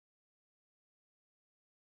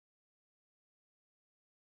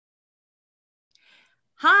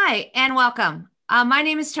Hi, and welcome. My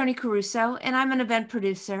name is Toni Caruso, and I'm an event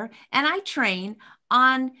producer, and I train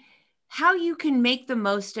on how you can make the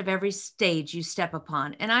most of every stage you step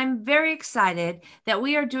upon. And I'm very excited that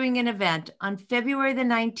we are doing an event on February the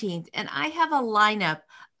 19th, and I have a lineup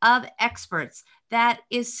of experts that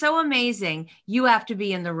is so amazing, you have to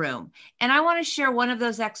be in the room. And I want to share one of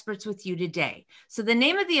those experts with you today. So the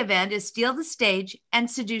name of the event is Steal the Stage and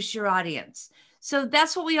Seduce Your Audience. So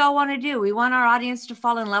that's what we all want to do. We want our audience to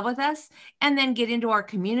fall in love with us and then get into our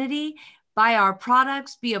community, buy our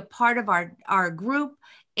products, be a part of our group,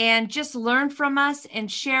 and just learn from us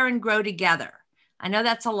and share and grow together. I know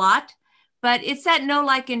that's a lot, but it's that know,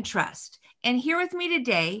 like, and trust. And here with me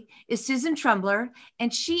today is Susan Trumpler,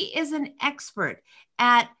 and she is an expert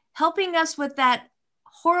at helping us with that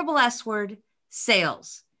horrible S word,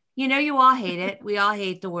 sales. You know, you all hate it. We all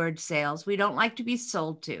hate the word sales. We don't like to be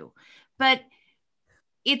sold to. But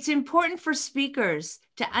it's important for speakers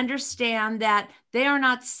to understand that they are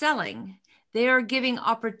not selling. They are giving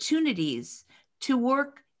opportunities to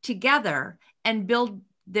work together and build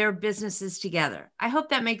their businesses together. I hope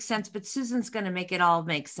that makes sense, but Susan's going to make it all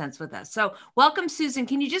make sense with us. So welcome, Susan.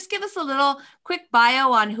 Can you just give us a little quick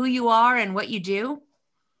bio on who you are and what you do?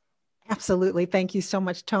 Absolutely. Thank you so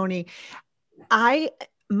much, Toni.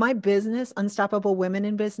 My business, Unstoppable Women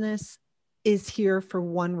in Business, is here for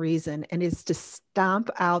one reason, and is to stomp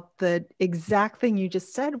out the exact thing you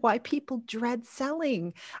just said, why people dread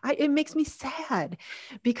selling. It makes me sad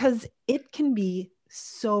because it can be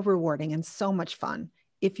so rewarding and so much fun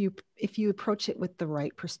if you approach it with the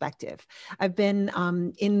right perspective. I've been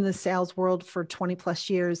in the sales world for 20 plus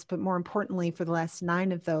years, but more importantly, for the last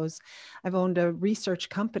 9 of those, I've owned a research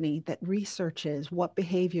company that researches what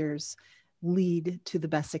behaviors lead to the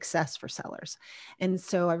best success for sellers. And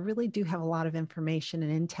so I really do have a lot of information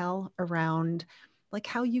and intel around like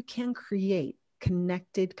how you can create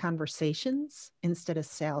connected conversations instead of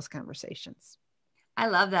sales conversations. I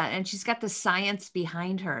love that. And she's got the science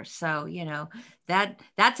behind her. So,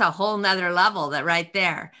 that's a whole nother level that right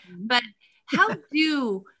there. But how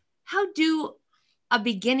do a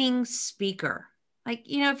beginning speaker, like,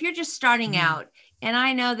 if you're just starting out, and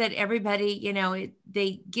I know that everybody,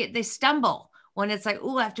 they stumble when it's like,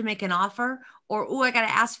 oh, I have to make an offer, or, oh, I got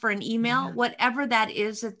to ask for an email, whatever that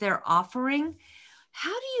is that they're offering.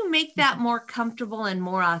 How do you make that more comfortable and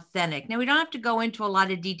more authentic? Now, we don't have to go into a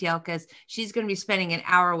lot of detail because she's going to be spending an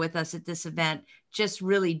hour with us at this event, just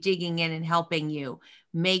really digging in and helping you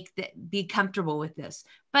be comfortable with this.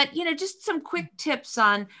 But, just some quick tips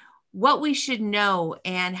on what we should know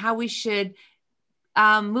and how we should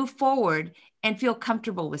move forward and feel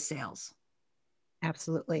comfortable with sales.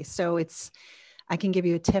 Absolutely. So I can give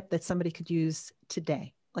you a tip that somebody could use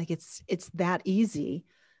today. Like it's that easy,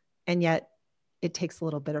 and yet it takes a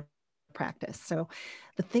little bit of practice. So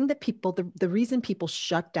the thing that the reason people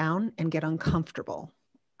shut down and get uncomfortable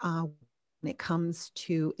when it comes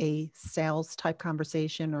to a sales type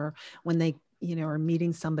conversation, or when they, are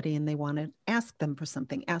meeting somebody and they want to ask them for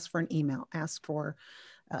something, ask for an email, ask for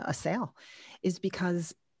a sale, is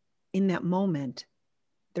because in that moment,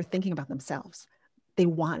 they're thinking about themselves. They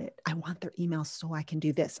want it. I want their email so I can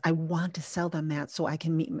do this. I want to sell them that so I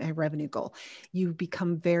can meet my revenue goal. You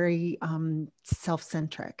become very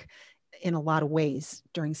self-centric in a lot of ways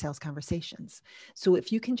during sales conversations. So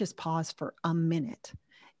if you can just pause for a minute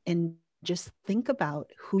and just think about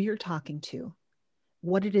who you're talking to,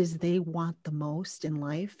 what it is they want the most in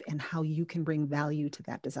life, and how you can bring value to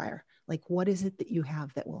that desire. Like, what is it that you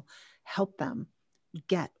have that will help them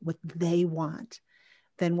get what they want?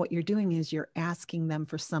 Then what you're doing is you're asking them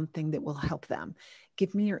for something that will help them.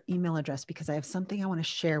 Give me your email address because I have something I want to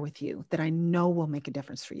share with you that I know will make a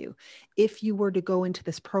difference for you. If you were to go into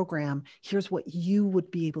this program, here's what you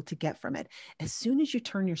would be able to get from it. As soon as you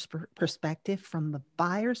turn your perspective from the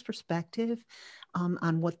buyer's perspective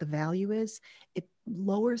on what the value is, it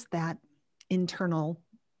lowers that internal,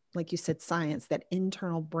 like you said, science, that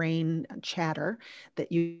internal brain chatter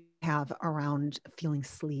that you have around feeling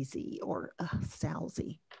sleazy or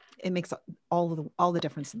salesy. It makes all the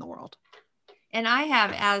difference in the world. And I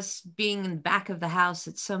have, as being in the back of the house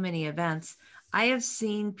at so many events, I have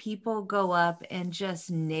seen people go up and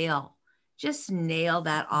just nail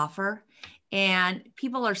that offer. And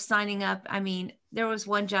people are signing up. I mean, there was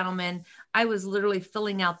one gentleman, I was literally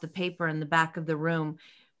filling out the paper in the back of the room.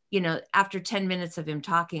 After 10 minutes of him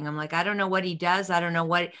talking, I'm like, I don't know what he does.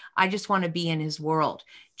 I just want to be in his world,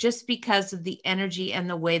 just because of the energy and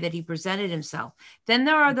the way that he presented himself. Then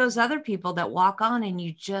there are those other people that walk on and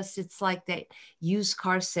it's like that used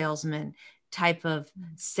car salesman type of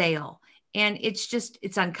sale. And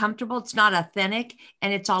it's uncomfortable. It's not authentic,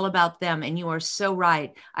 and it's all about them. And you are so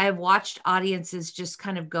right. I have watched audiences just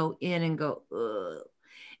kind of go in and go, ugh.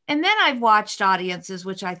 And then I've watched audiences,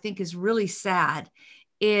 which I think is really sad,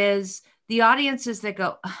 is the audiences that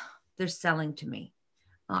go, oh, they're selling to me.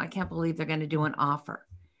 Oh, I can't believe they're going to do an offer.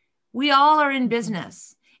 We all are in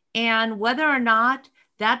business. And whether or not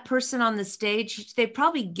that person on the stage, they've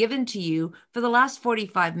probably given to you for the last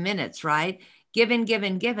 45 minutes, right? Given,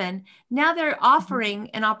 given, given. Now they're offering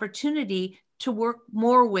an opportunity to work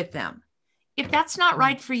more with them. If that's not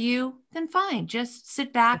right for you, then fine. Just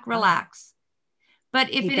sit back, relax. But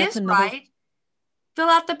if it is right, fill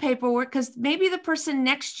out the paperwork, because maybe the person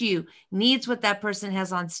next to you needs what that person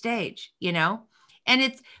has on stage, you know? And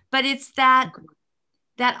it's that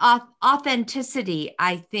authenticity,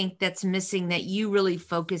 I think, that's missing, that you really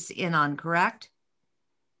focus in on, correct?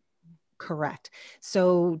 Correct.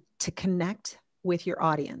 So to connect with your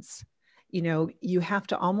audience, you know, you have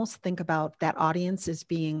to almost think about that audience as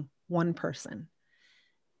being one person,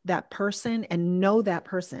 and know that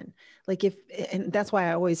person. Like and that's why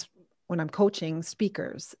I always, when I'm coaching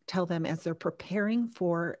speakers, tell them as they're preparing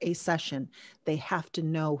for a session, they have to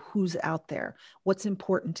know who's out there, what's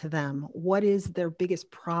important to them, what is their biggest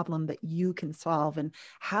problem that you can solve, and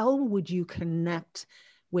how would you connect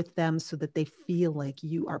with them so that they feel like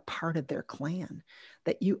you are part of their clan,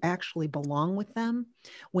 that you actually belong with them.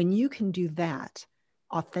 When you can do that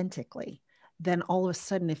authentically, then all of a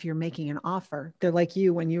sudden, if you're making an offer, they're like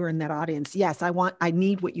you when you were in that audience. Yes, I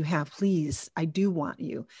need what you have, please. I do want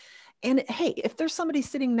you. And hey, if there's somebody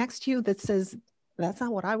sitting next to you that says, that's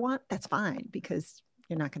not what I want, that's fine, because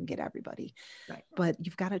you're not going to get everybody. Right. But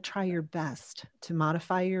you've got to try your best to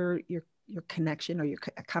modify your connection or your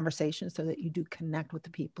conversation so that you do connect with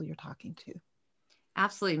the people you're talking to.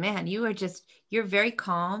 Absolutely, man. You're very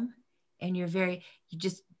calm, and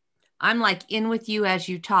I'm like in with you as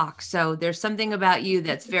you talk. So there's something about you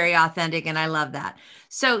that's very authentic, and I love that.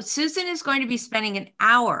 So Susan is going to be spending an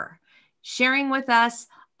hour sharing with us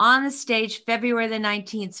on the stage February the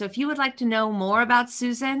 19th. So if you would like to know more about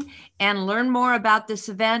Susan and learn more about this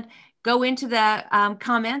event, go into the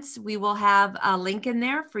comments. We will have a link in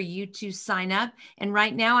there for you to sign up. And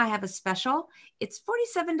right now I have a special. It's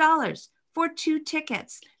 $47 for 2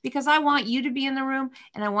 tickets, because I want you to be in the room,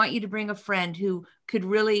 and I want you to bring a friend who could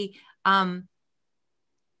really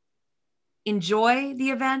enjoy the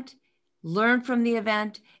event, learn from the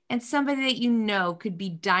event, and somebody that you know could be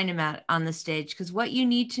dynamite on the stage. Because what you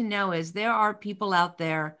need to know is there are people out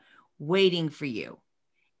there waiting for you,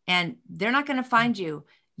 and they're not going to find you.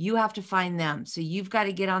 You have to find them. So you've got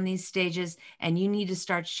to get on these stages, and you need to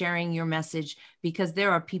start sharing your message, because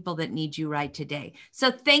there are people that need you right today.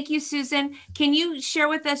 So thank you, Susan. Can you share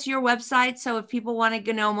with us your website, so if people want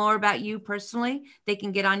to know more about you personally, they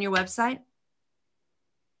can get on your website?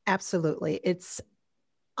 Absolutely. It's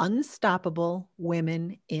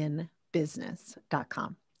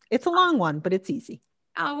unstoppablewomeninbusiness.com. It's a long one, but it's easy.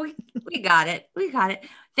 Oh, we got it. We got it.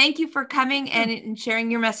 Thank you for coming and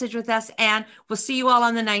sharing your message with us. And we'll see you all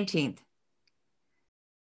on the 19th.